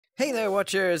Hey there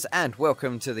watchers, and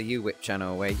welcome to the UWhip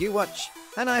channel where you watch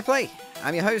and I play.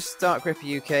 I'm your host, Dark Ripper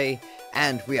UK,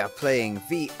 and we are playing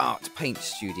The Art Paint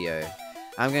Studio.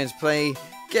 I'm going to play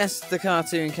Guess the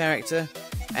Cartoon Character,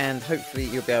 and hopefully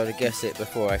you'll be able to guess it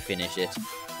before I finish it.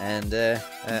 And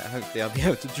hopefully I'll be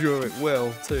able to draw it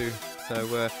well too.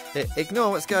 So ignore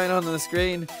what's going on the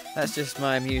screen, that's just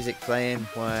my music playing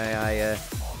while I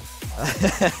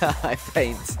I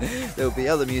paint. There'll be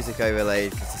other music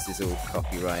overlaid because this is all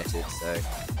copyrighted, so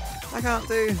I can't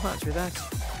do much with that.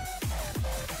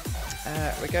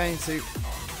 We're going to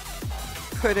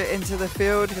put it into the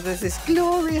field because there's this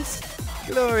glorious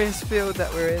field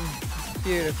that we're in. It's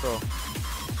beautiful.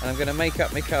 And I'm going to make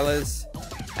up my colours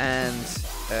and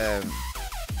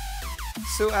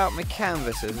sort out my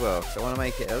canvas as well, because I want to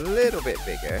make it a little bit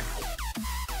bigger.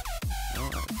 Oh,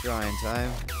 that's drying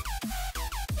time.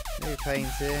 New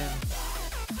painting.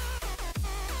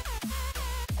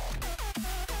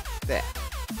 There.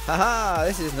 Haha,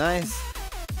 this is nice.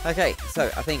 Okay, so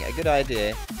I think a good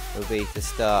idea will be to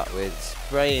start with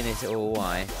spraying it all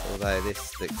white, although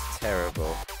this looks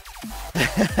terrible.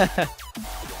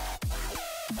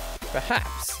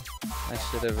 Perhaps I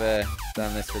should have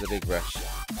done this with a big brush.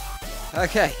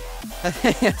 Okay, I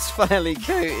think it's finally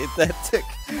coated. That took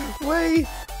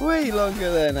way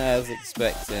longer than I was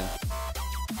expecting.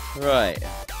 Right,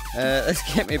 let's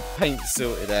get my paint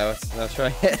sorted out. I'll try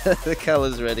and get the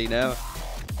colours ready now.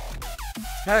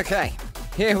 Okay,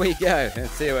 here we go.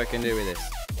 Let's see what I can do with this.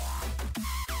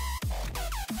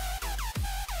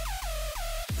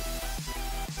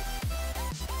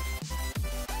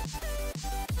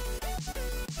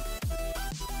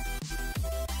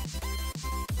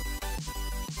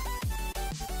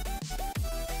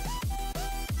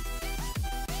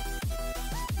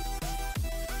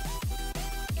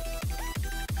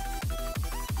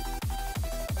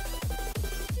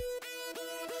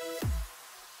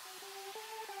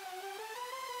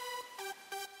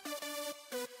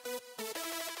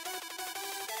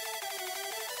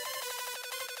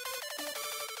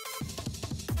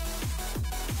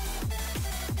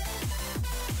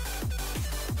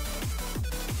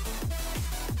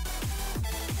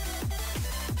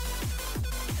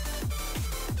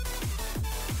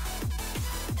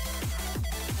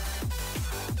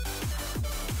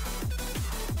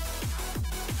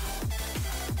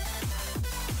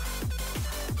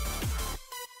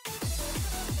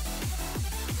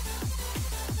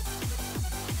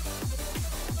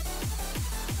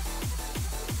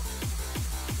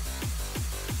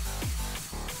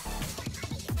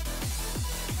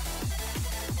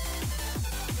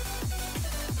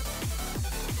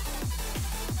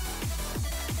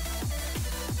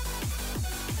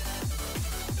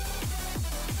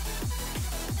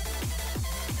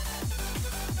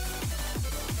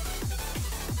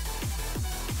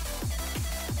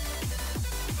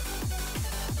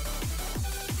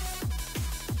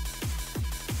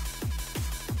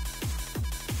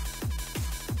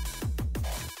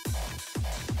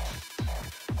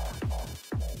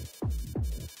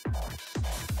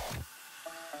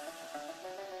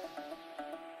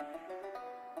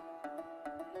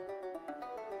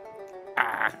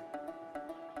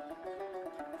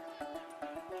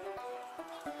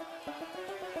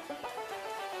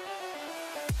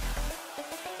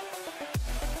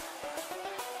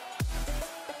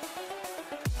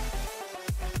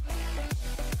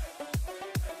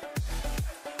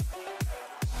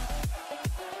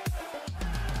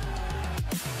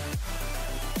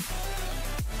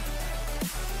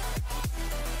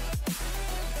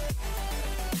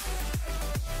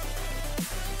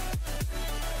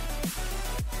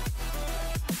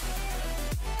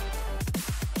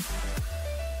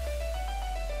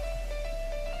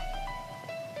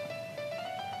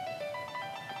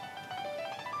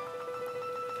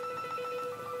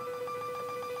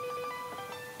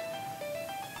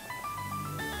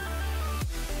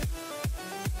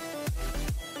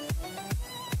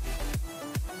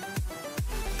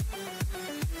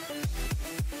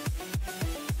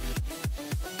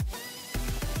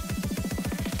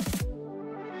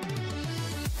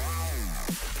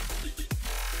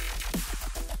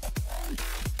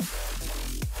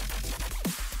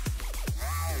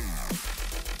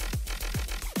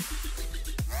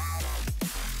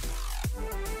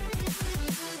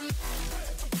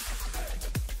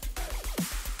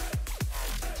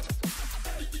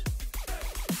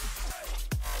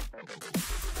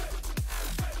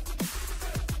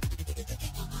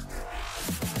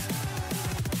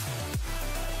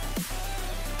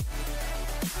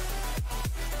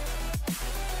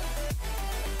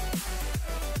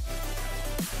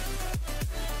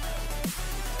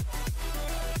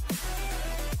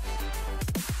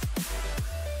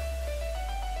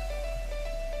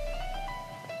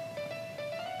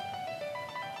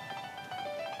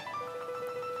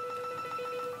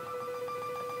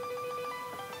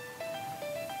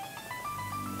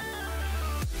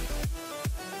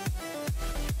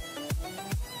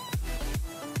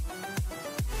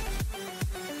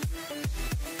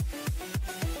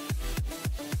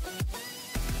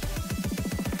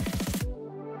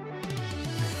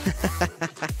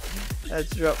 I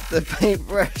dropped the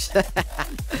paintbrush.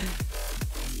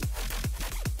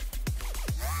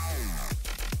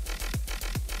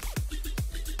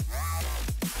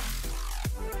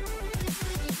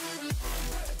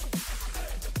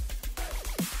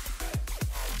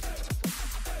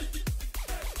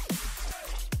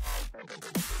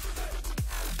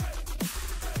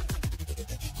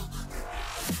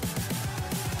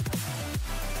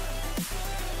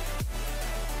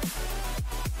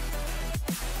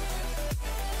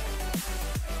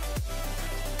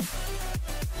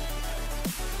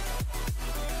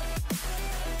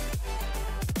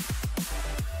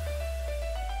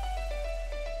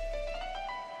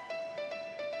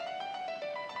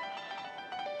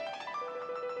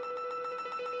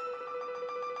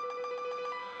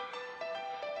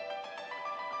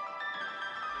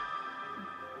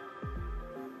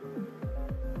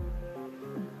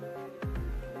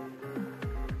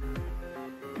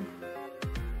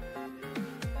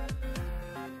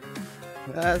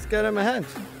 That's good in my hand.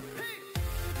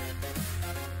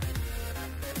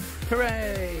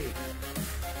 Hooray!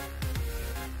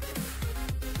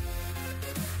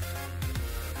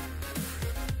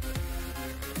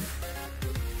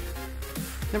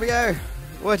 There we go.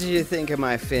 What did you think of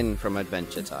my fin from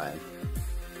Adventure Time?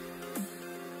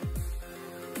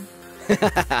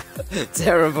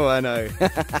 Terrible, I know.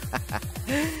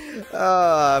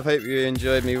 Oh, I hope you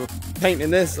enjoyed me painting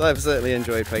this. I've certainly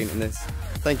enjoyed painting this.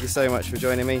 Thank you so much for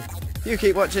joining me. You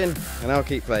keep watching, and I'll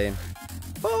keep playing.